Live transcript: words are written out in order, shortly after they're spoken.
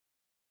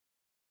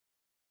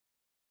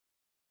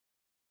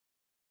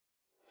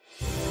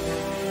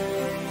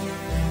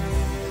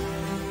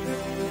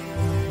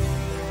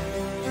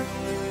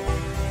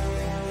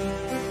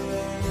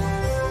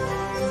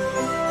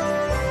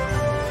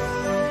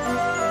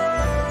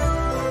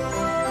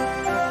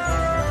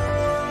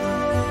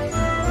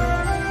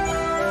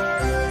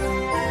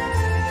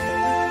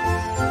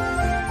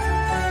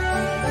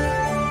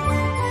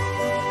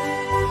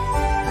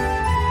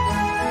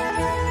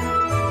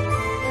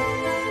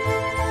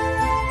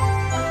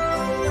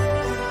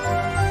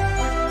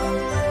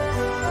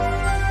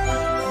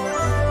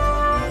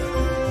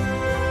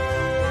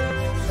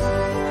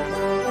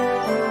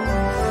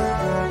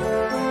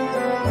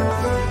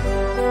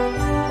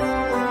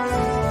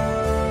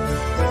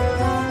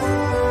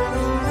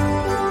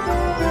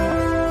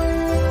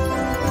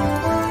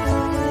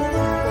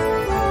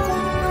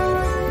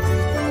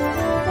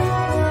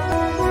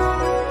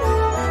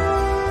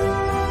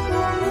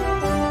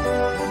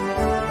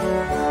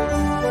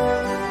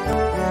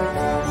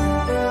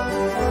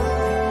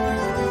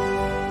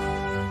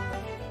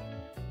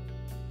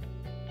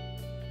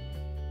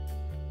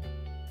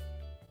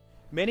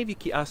Many of you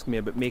keep asking me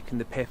about making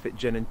the perfect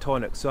gin and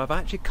tonic, so I've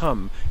actually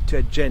come to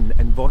a gin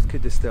and vodka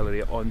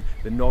distillery on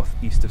the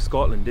northeast of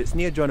Scotland. It's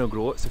near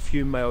Donegal, it's a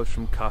few miles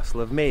from Castle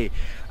of May,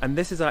 and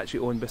this is actually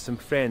owned by some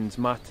friends,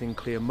 Martin and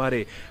Claire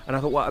Murray, and I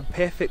thought what a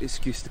perfect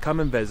excuse to come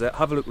and visit,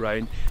 have a look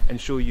round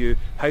and show you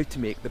how to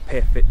make the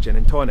perfect gin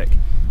and tonic.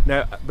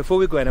 Now before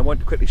we go in, I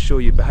want to quickly show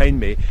you behind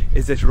me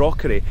is this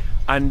rockery,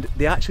 and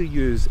they actually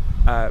use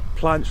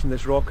plants from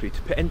this rockery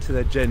to put into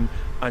the gin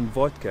and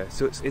vodka,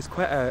 so it's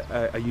quite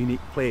a unique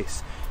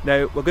place.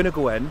 Now we're going to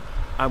go in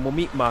and we'll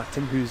meet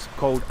Martin, who's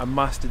called a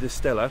master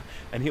distiller,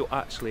 and he'll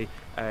actually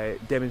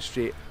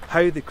demonstrate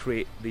how they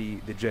create the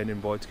gin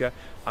and vodka,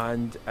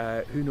 and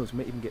who knows, we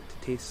might even get to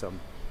taste some.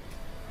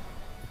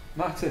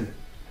 Martin,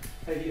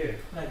 how are you?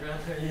 Hi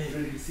Grant, how are you?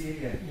 Really good to see you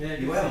again. Yeah,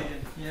 you well?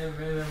 Yeah,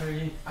 very well, how are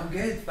you? I'm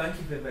good, thank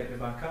you for inviting me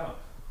back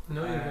up.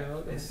 No, you're very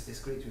welcome.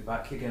 It's great to be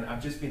back here again.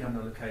 I've just been having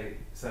a look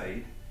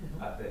outside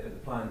at the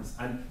plants,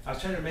 and I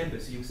was trying to remember,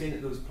 so you were saying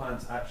that those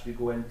plants actually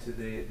go into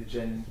the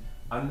gin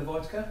and the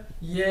vodka?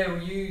 Yeah,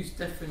 we use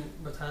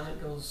different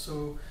botanicals.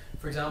 So,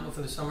 for example,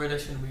 for the summer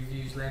edition, we've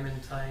used lemon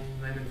thyme,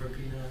 lemon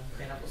verbena,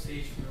 pineapple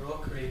sage from the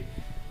rockery.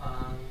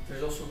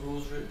 There's also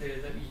roseroot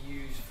there that we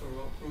use for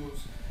rock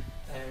rose.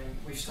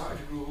 We've started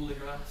to grow holy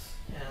grass,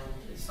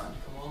 and it's starting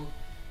to come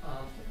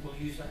on. We'll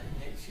use that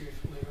in next year's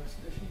holy grass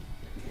edition.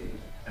 Okay.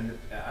 And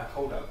I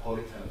called it a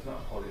polytunnel. It's not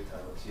a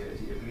polytunnel,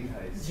 it's your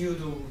greenhouse.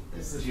 Geodome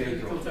is the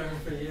technical term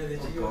for the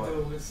geodome.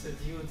 God. It's a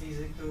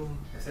geodesic dome.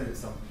 I said it's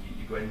something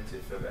you go into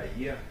for about a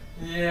year.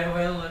 Yeah,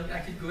 well, I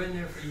could go in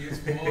there for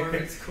years more.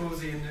 It's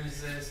cosy and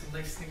there's some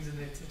nice things in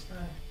there to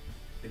try.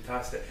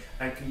 Fantastic.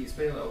 And can you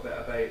explain a little bit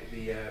about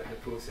the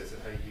process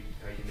of how you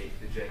make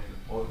the gin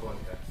or the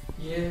vodka?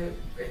 Yeah,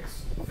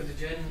 it's for the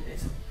gin.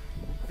 It's a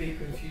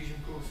vapor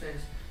infusion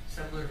process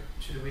similar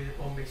to the way that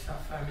Bombay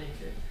Sapphire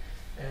make it.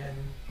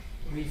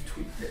 We've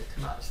tweaked it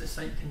to match the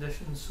site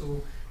conditions,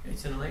 so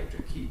it's an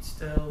electric heat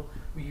still.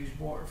 We use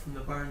water from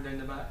the burn down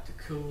the back to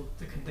cool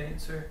the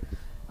condenser,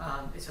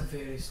 and it's a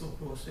very slow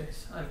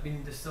process. I've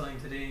been distilling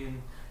today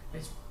and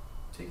it's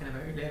taken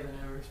about 11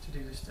 hours to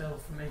do the still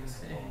from end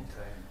to end.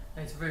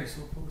 It's a very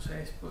slow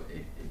process, but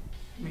it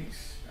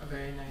makes a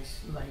very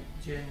nice light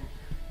gin,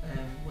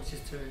 which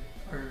is to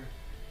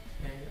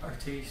our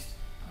taste,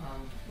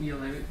 and we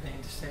allow it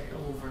then to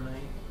settle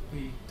overnight.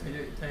 We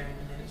dilute it down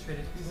and then it's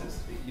ready to be bottled.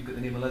 You've got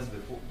the name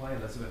Elizabeth. Why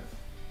Elizabeth?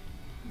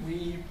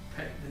 We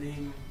picked the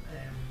name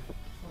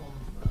from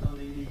a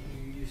lady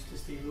who used to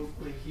stay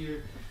locally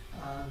here,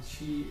 and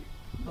she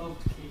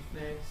loved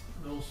Caithness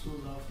and also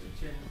loved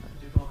gin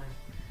and Dubai,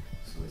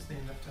 so it's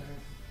named after her.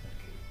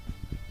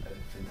 Okay.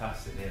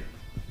 Fantastic name.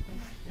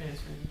 Yeah,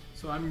 it's really good.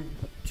 So I'm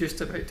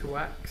just about to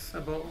wax a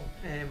bottle.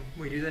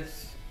 We do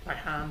this by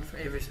hand for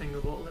every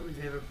single bottle that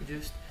we've ever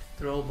produced.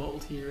 They're all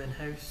bottled here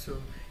in-house,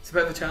 so it's a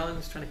bit of a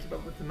challenge trying to keep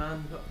up with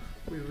demand, but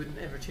we wouldn't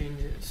ever change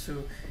it.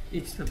 So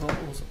each of the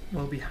bottles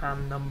will be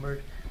hand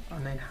numbered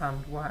and then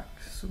hand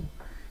waxed. So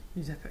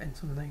you dip it in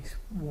some nice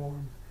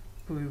warm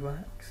blue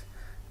wax,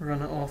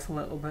 run it off a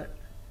little bit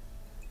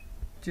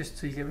just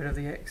so you get rid of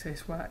the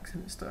excess wax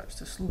and it starts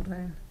to slow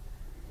down,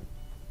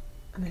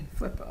 and then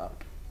flip it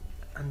up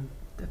and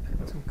dip it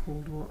in some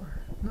cold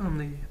water,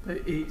 normally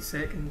about 8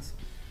 seconds,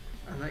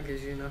 and that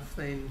gives you enough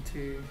then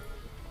to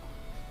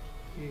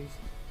use.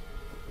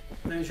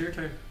 Now it's your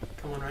turn.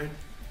 Come on round.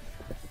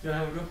 You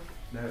wanna have a go?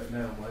 No,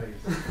 I'm worried.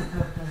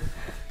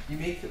 You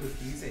make it look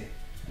easy.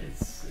 It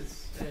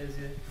is, yeah.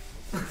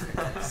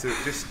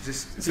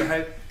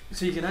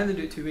 So you can either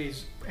do it two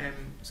ways.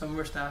 Some of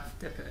our staff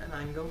dip it at an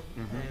angle,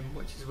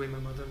 which is the way my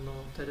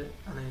mother-in-law did it,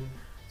 and then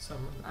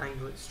some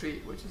angle it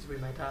straight, which is the way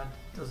my dad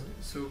does it.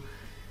 So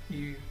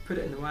you put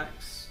it in the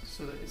wax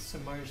so that it's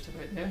submerged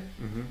about there.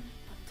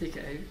 Take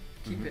it out,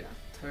 keep it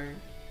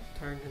turned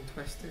and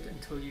twisted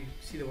until you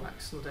see the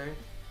wax slow down.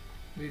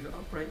 Move it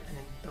upright and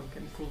then dunk it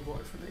in cold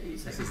water for about 8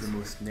 seconds. This is the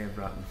most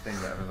nerve-wracking thing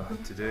that I've ever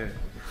had to do.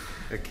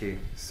 Okay,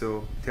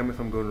 so tell me if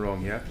I'm going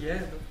wrong, yeah?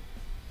 Yeah.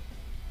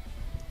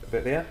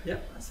 About there?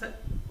 Yep, that's it.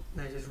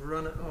 Now just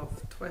run it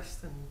off,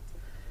 twist and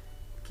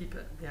keep it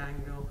at the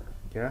angle.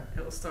 Yeah?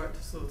 It'll start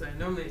to slow down.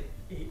 Normally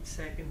 8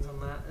 seconds on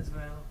that as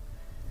well.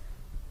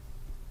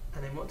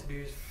 And then what to do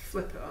is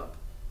flip it up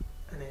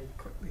and then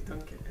quickly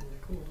dunk it in the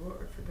cold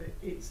water for about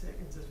 8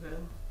 seconds as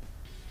well.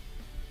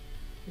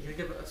 You can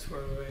give it a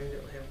swirl around,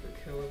 it'll help it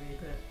cool a wee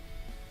bit.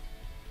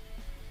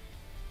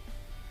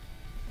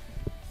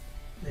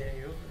 There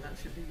you go, and that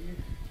should be you.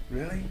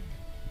 Really?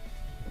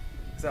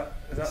 Is that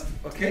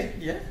okay?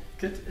 Good. Yeah,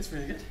 good. It's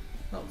really good.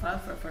 Not bad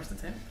for a first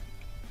attempt.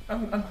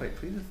 I'm quite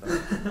pleased with that.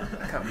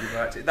 I can't believe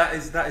that actually.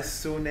 That is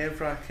so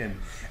nerve-wracking.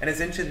 And it's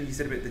interesting you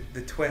said about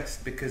the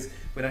twist, because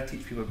when I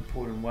teach people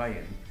pouring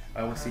wine,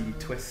 I always say you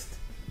twist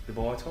the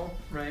bottle.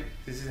 Right.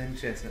 This is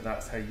interesting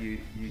that's how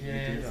you do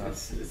that.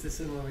 It's the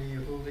similar way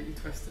you hold it, you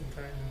twist and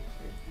turn and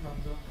it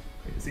runs off.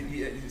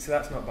 So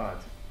that's not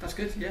bad? That's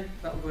good, yeah.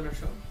 That'll go in our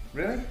shop.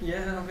 Really?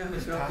 Yeah, I'll be on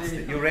the shop.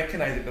 Fantastic. You'll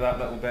recognise it with that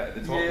little bit at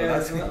the top. Yeah, though,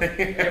 that's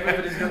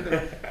everybody's got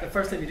the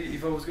first time you do it,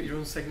 you've always got your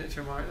own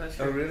signature mark. That's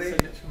your really?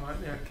 signature mark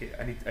there. Okay,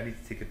 I need to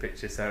take a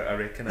picture so I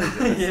recognise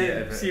it.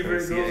 Yeah, see where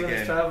it goes when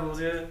it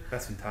travels. Yeah.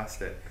 That's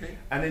fantastic. Great.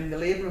 And in the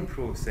labelling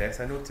process,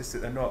 I noticed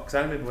that they're not. Because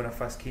I remember when I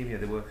first came here,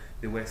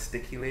 they were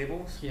sticky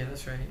labels. Yeah,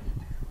 that's right.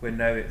 When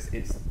now it's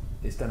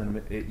done.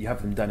 You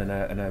have them done in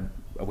a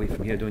away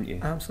from here, don't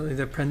you? Absolutely,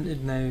 they're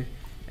printed now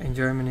in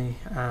Germany.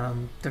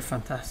 They're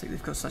fantastic.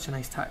 They've got such a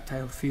nice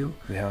tactile feel.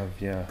 They have,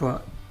 yeah.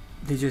 But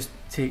they just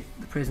take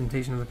the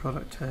presentation of the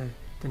product to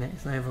the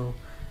next level.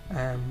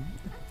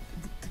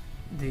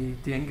 The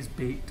ink is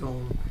baked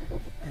on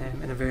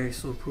in a very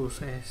slow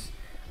process,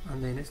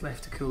 and then it's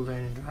left to cool down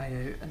and dry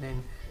out, and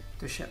then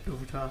they're shipped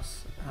over to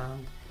us.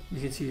 And you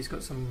can see it's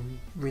got some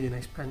really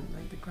nice print,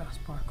 like the grass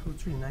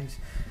barcode's really nice,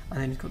 and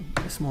then it's got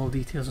the small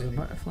details of the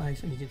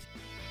butterflies, and you can see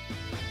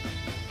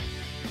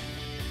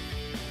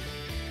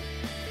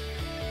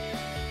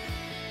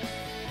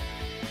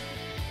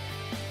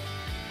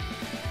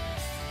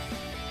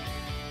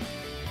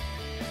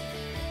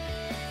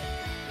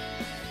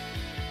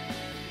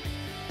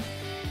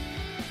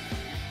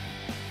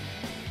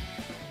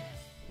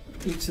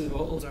each of the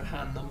bottles are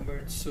hand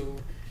numbered, so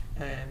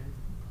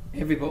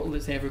every bottle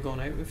that's ever gone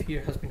out of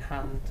here has been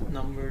hand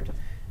numbered.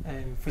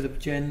 For the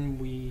gin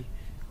we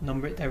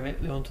number it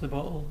directly onto the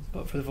bottle,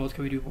 but for the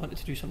vodka we wanted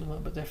to do something a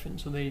little bit different.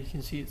 So there you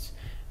can see it's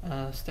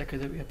a sticker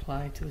that we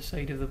apply to the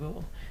side of the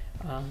bottle.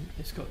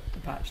 It's got the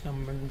batch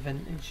number, the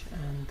vintage,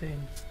 and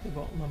then the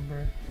bottle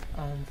number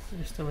and the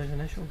distiller's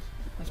initials.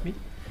 That's me.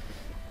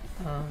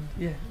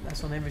 Yeah,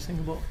 that's on every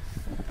single bottle.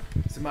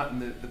 So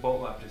Martin, the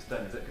bottle I've just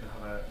done, is it going to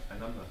have a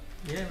number?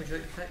 Yeah, would you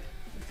like to pick?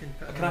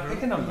 Can I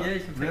pick a number? Yeah, you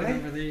can pick a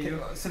number. There you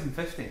go.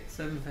 750.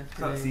 750.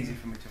 That's easy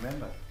for me to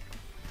remember.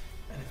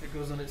 And if it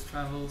goes on its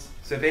travels.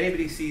 So if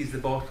anybody sees the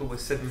bottle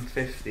with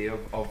 750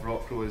 of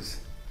Rockrose,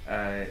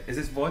 is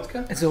this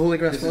vodka? It's a Holy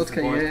Grass This vodka, is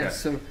the vodka. yeah.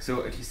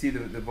 So if you see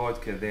the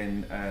vodka,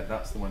 then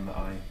that's the one that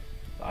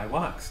I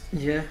waxed.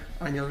 Yeah,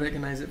 and you'll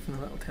recognise it from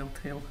the little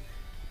telltale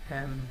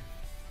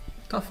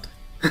tuft.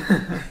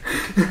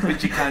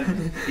 Which you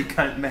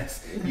can't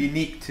miss.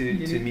 Unique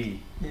to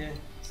me. Yeah.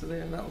 So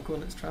there, that'll go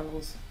on its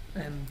travels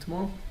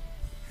tomorrow.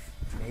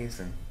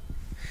 Amazing.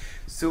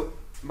 So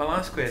my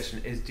last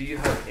question is, do you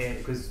have any,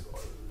 because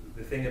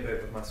the thing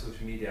about with my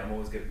social media, I'm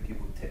always giving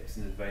people tips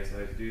and advice on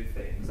how to do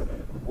things.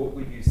 What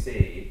would you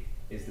say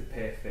is the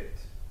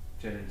perfect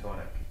gin and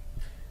tonic?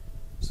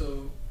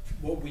 So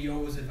what we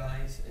always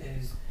advise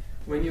is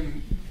when you're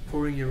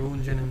pouring your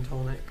own gin and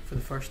tonic for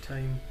the first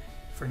time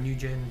for new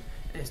gin,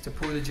 is to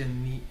pour the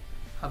gin neat,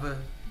 have a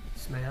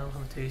smell,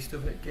 have a taste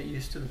of it, get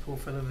used to the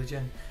profile of the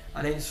gin,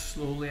 and then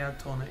slowly add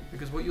tonic,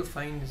 because what you'll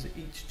find is that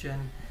each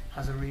gin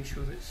has a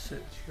ratio that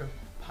suits your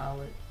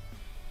palate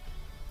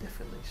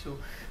differently. So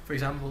for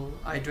example,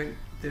 I drink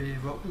the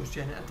Rockrose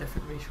gin at a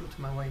different ratio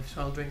to my wife, so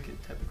I'll drink it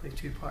typically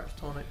 2 parts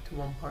tonic to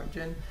 1 part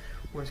gin,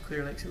 whereas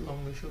Claire likes it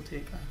longer, she'll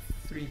take a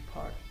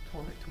 3-part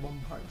tonic to 1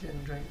 part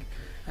gin drink,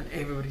 and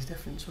everybody's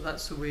different. So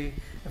that's the way,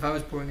 if I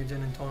was pouring a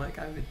gin and tonic,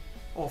 I would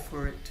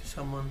offer it to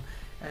someone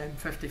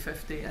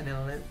 50-50, and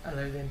then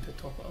allow them to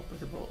top it up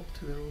with a bottle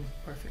to their own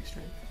perfect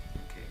strength.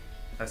 Okay,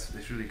 that's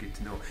really good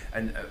to know.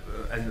 And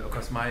of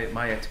course,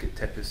 my etiquette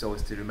tip is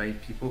always to remind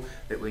people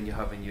that when you're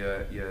having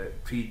your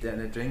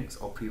pre-dinner drinks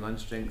or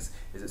pre-lunch drinks,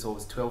 is it's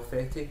always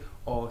 12:30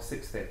 or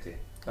 6:30.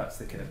 That's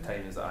the kind of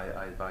timings that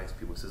I advise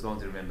people. So as long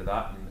as they remember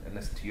that and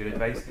listen to your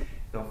advice,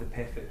 they'll have the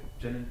perfect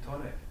gin and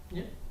tonic.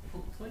 Yeah,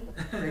 hopefully.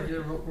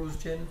 Regular Rockrose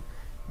gin.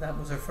 That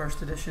was our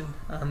first edition,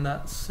 and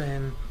that's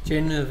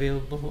generally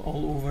available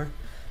all over.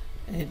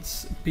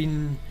 It's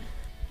been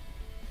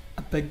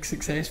a big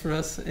success for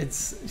us.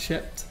 It's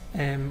shipped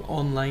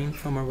online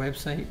from our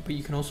website, but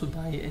you can also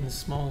buy it in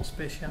small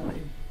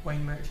specialty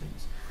wine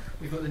merchants.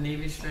 We've got the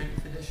Navy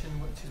Strength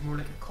edition, which is more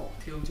like a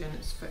cocktail gin.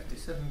 It's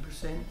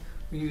 57%.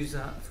 We use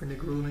that for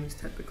Negronis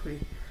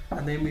typically.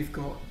 And then we've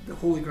got the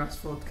Holy Grass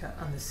vodka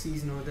and the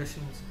seasonal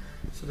editions.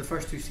 So the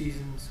first 2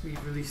 seasons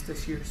we've released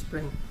this year,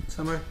 spring,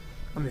 summer.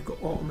 And we've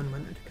got autumn and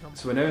winter to come.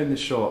 So we're now in the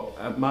shop.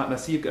 Martin, I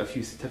see you've got a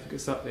few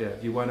certificates up there.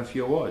 Have you won a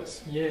few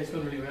awards? Yeah, it's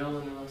gone really well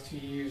in the last 2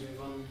 years. We've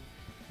won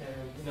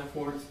enough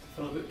awards to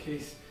fill a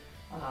bookcase,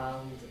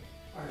 and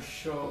our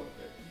shop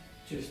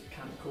just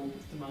can't cope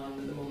with demand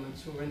at the moment.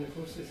 So we're in the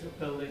process of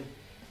building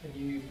a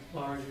new,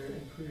 larger,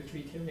 improved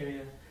retail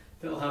area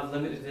that'll have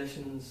limited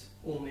editions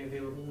only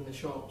available in the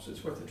shop. So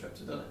it's worth a trip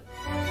to Dunnet.